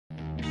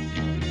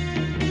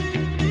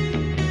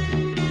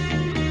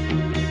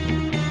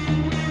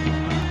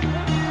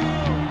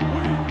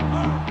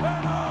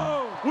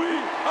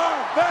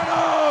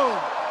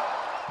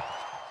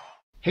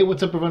Hey,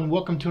 what's up everyone?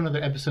 Welcome to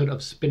another episode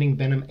of Spinning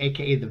Venom,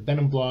 aka the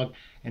Venom Blog.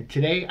 And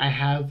today I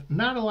have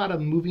not a lot of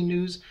movie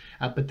news,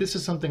 but this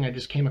is something I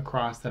just came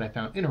across that I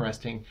found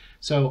interesting.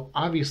 So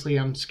obviously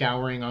I'm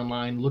scouring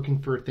online looking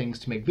for things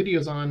to make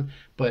videos on,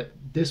 but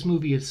this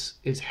movie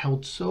is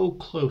held so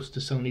close to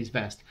Sony's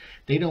vest.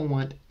 They don't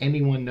want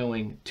anyone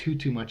knowing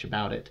too much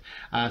about it.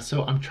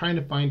 So I'm trying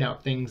to find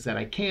out things that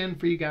I can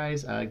for you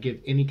guys,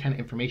 give any kind of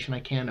information I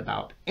can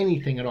about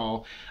anything at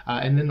all.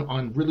 And then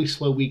on really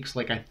slow weeks,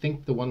 like I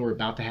think the one we're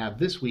about to have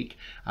this week,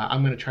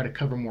 I'm going to try to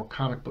cover more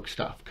comic book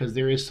stuff because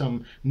there is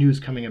some news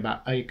coming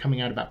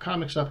out about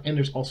comic stuff, and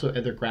there's also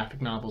other graphic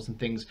novels and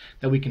things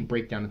that we can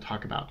break down and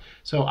talk about.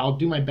 So I'll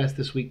do my best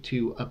this week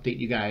to update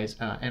you guys,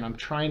 and I'm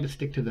trying to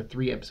stick to the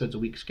 3 episodes a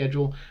week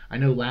schedule. I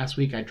know last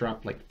week I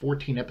dropped like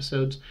 14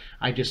 episodes.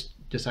 I just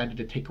decided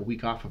to take a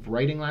week off of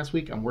writing last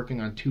week. I'm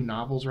working on 2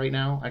 novels right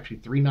now, actually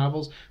 3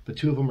 novels, but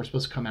 2 of them are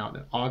supposed to come out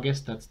in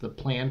August. That's the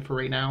plan for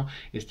right now,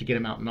 is to get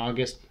them out in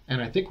August.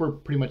 And I think we're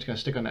pretty much going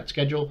to stick on that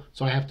schedule,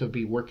 so I have to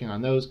be working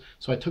on those.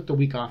 So I took the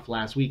week off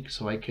last week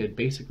so I could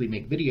basically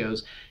make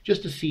videos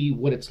just to see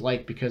what it's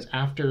like, because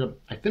after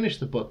I finish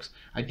the books,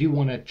 I do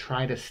want to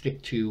try to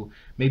stick to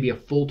maybe a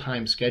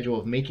full-time schedule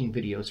of making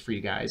videos for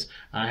you guys.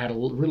 I had a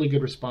really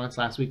good response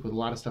last week with a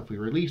lot of stuff we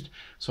released,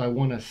 so I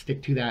want to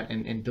stick to that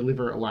and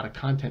deliver a lot of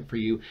content for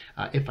you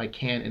if I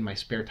can in my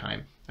spare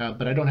time.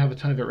 But I don't have a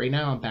ton of it right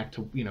now. I'm back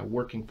to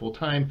working full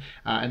time,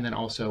 and then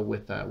also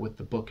with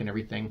the book and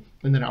everything.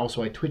 And then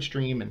also I Twitch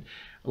stream and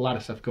a lot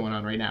of stuff going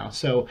on right now.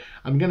 So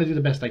I'm going to do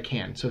the best I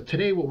can. So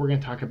today what we're going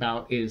to talk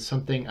about is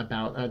something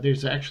about,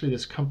 there's actually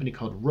this company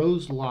called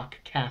Roselock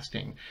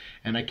Casting,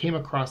 and I came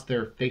across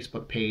their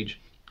Facebook page.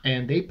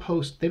 And they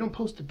don't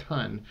post a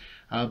ton,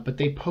 but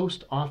they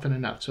post often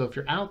enough. So if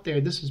you're out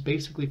there, this is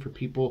basically for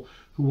people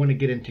who want to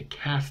get into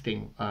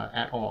casting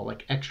at all,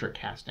 like extra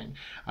casting.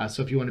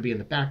 So if you want to be in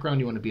the background,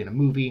 you want to be in a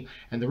movie.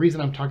 And the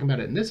reason I'm talking about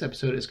it in this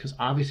episode is because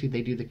obviously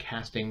they do the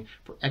casting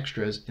for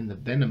extras in the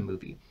Venom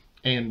movie.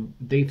 And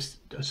they've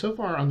so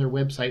far on their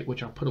website,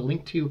 which I'll put a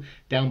link to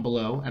down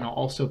below, and I'll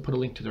also put a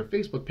link to their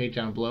Facebook page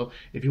down below.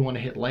 If you want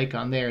to hit like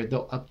on there,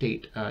 they'll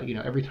update,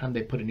 every time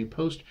they put a new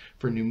post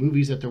for new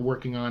movies that they're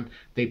working on,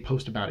 they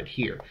post about it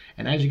here.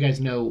 And as you guys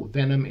know,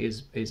 Venom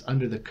is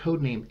under the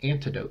codename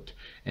Antidote.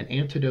 And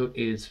Antidote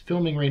is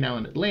filming right now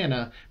in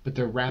Atlanta, but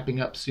they're wrapping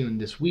up soon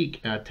this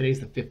week. Today's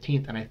the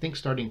 15th, and I think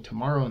starting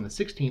tomorrow on the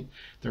 16th,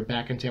 they're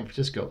back in San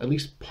Francisco. At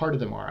least part of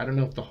them are. I don't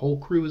know if the whole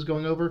crew is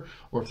going over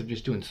or if they're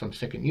just doing some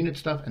second unit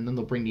stuff, and then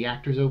they'll bring the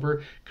actors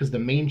over, because the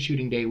main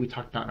shooting day we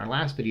talked about in our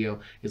last video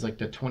is like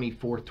the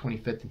 24th,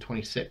 25th, and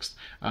 26th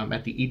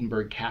at the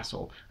Edinburgh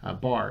Castle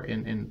bar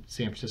in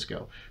San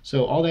Francisco.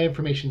 So all that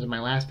information is in my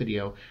last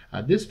video.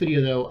 This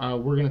video though,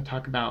 we're going to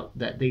talk about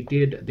that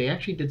they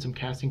actually did some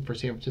casting for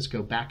San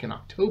Francisco back in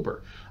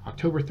October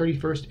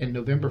 31st and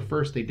November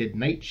 1st. They did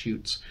night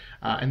shoots,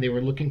 and they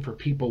were looking for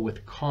people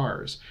with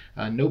cars,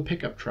 no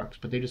pickup trucks,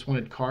 but they just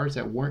wanted cars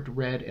that weren't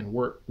red and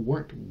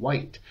weren't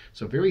white,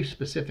 so very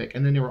specific.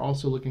 And then they were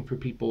also looking for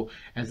people,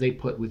 as they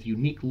put, with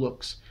unique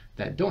looks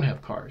that don't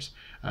have cars.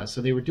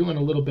 So they were doing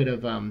a little bit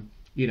of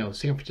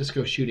San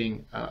Francisco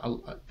shooting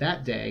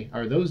that day,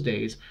 or those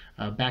days,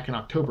 back in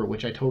October,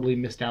 which I totally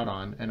missed out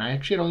on. And I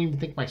actually don't even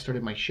think I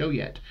started my show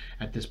yet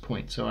at this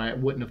point, so I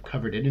wouldn't have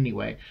covered it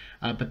anyway.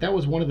 But that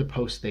was one of the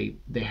posts they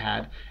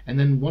had. And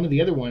then one of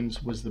the other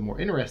ones was the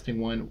more interesting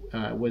one,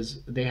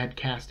 was they had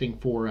casting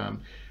for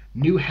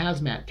new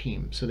hazmat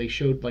team. So they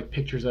showed like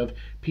pictures of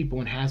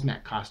people in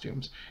hazmat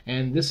costumes,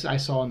 and this I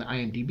saw on the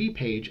IMDb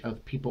page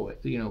of people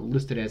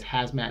listed as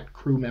hazmat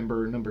crew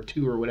member number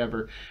 2 or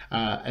whatever,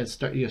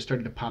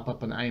 started to pop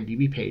up on the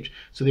IMDb page.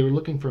 So they were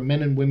looking for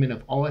men and women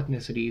of all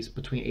ethnicities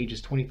between ages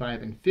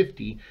 25 and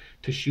 50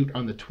 to shoot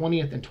on the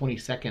 20th and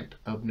 22nd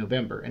of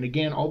November. And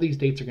again, all these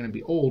dates are going to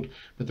be old,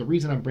 but the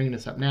reason I'm bringing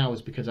this up now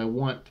is because I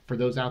want, for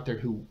those out there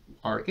who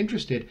are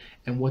interested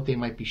in what they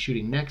might be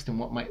shooting next and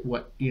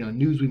what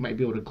news we might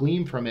be able to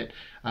glean from it,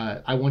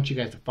 I want you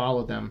guys to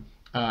follow them.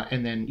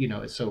 And then,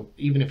 so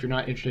even if you're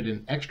not interested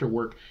in extra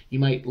work, you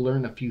might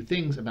learn a few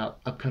things about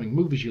upcoming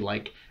movies you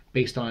like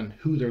based on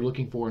who they're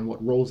looking for and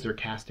what roles they're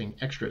casting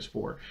extras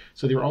for.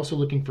 So they were also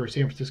looking for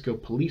San Francisco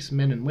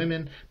policemen and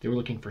women. They were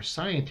looking for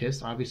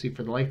scientists, obviously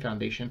for the Life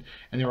Foundation,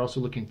 and they're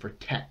also looking for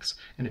techs.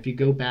 And if you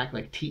go back,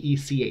 like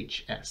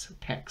TECHS,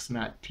 techs,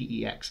 not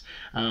TEX.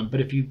 But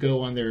if you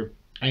go on their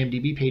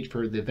IMDb page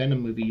for the Venom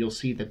movie, you'll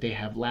see that they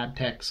have lab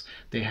techs,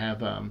 they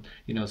have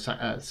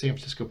San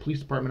Francisco Police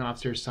Department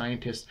officers,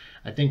 scientists.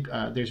 I think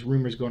there's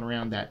rumors going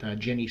around that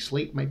Jenny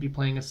Slate might be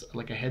playing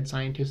like a head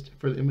scientist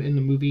in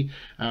the movie.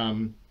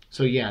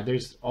 So yeah,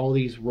 there's all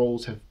these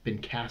roles have been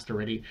cast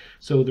already.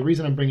 So the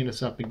reason I'm bringing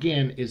this up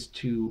again is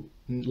to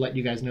let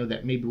you guys know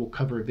that maybe we'll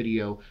cover a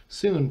video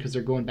soon, because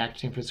they're going back to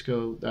San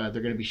Francisco. They're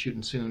going to be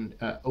shooting soon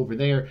over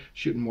there,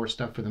 shooting more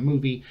stuff for the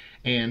movie,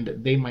 and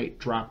they might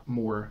drop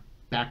more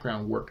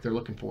background work they're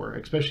looking for,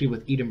 especially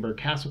with Edinburgh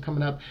Castle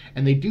coming up.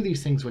 And they do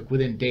these things like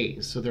within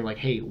days. So they're like,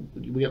 hey,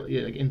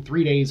 like in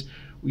 3 days,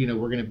 we're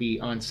going to be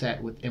on set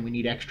and we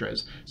need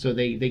extras. So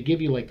they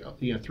give you like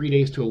 3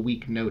 days to a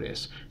week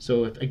notice.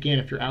 So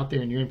if you're out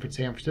there and you're in for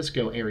San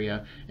Francisco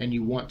area and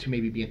you want to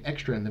maybe be an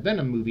extra in the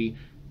Venom movie,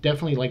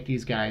 definitely like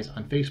these guys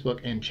on Facebook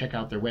and check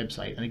out their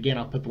website. And again,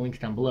 I'll put the links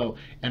down below,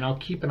 and I'll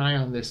keep an eye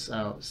on this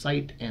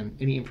site and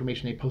any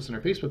information they post on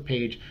their Facebook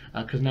page,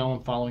 because now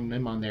I'm following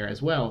them on there as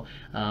well.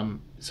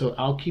 So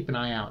I'll keep an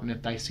eye out, and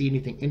if I see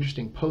anything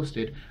interesting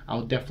posted,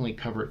 I'll definitely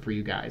cover it for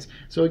you guys.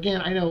 So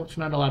again, I know it's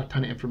not a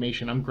ton of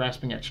information. I'm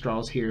grasping at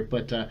straws here,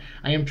 but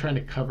I am trying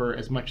to cover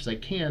as much as I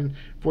can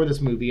for this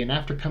movie. And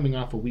after coming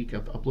off a week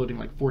of uploading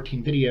like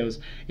 14 videos,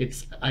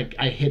 it's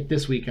I hit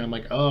this week and I'm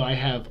like, oh, I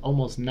have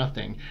almost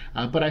nothing.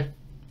 But I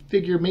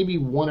figure maybe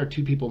 1 or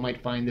 2 people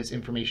might find this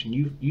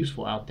information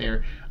useful out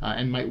there,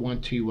 and might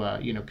want to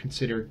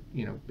consider,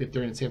 if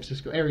they're in the San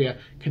Francisco area,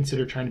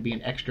 consider trying to be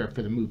an extra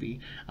for the movie.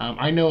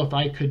 I know if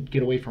I could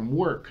get away from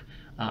work,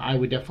 I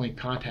would definitely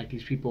contact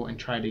these people and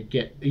try to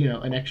get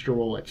an extra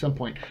role at some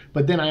point.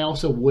 But then I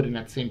also wouldn't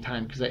at the same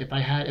time, because if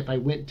I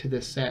went to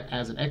this set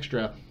as an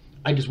extra,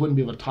 I just wouldn't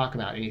be able to talk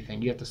about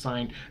anything. You have to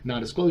sign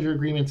non-disclosure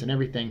agreements and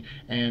everything,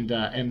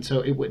 and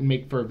so it wouldn't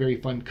make for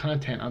very fun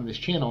content on this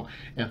channel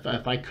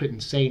if I couldn't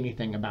say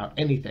anything about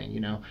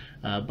anything,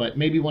 But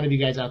maybe one of you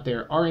guys out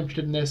there are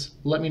interested in this.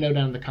 Let me know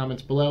down in the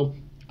comments below.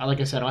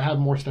 Like I said, I'll have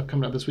more stuff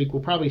coming up this week.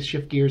 We'll probably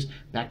shift gears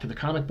back to the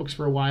comic books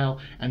for a while,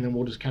 and then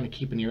we'll just kind of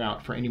keep an ear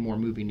out for any more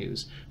movie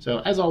news. So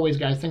as always,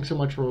 guys, thanks so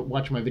much for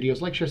watching my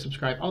videos. Like, share,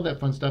 subscribe, all that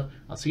fun stuff.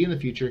 I'll see you in the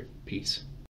future. Peace.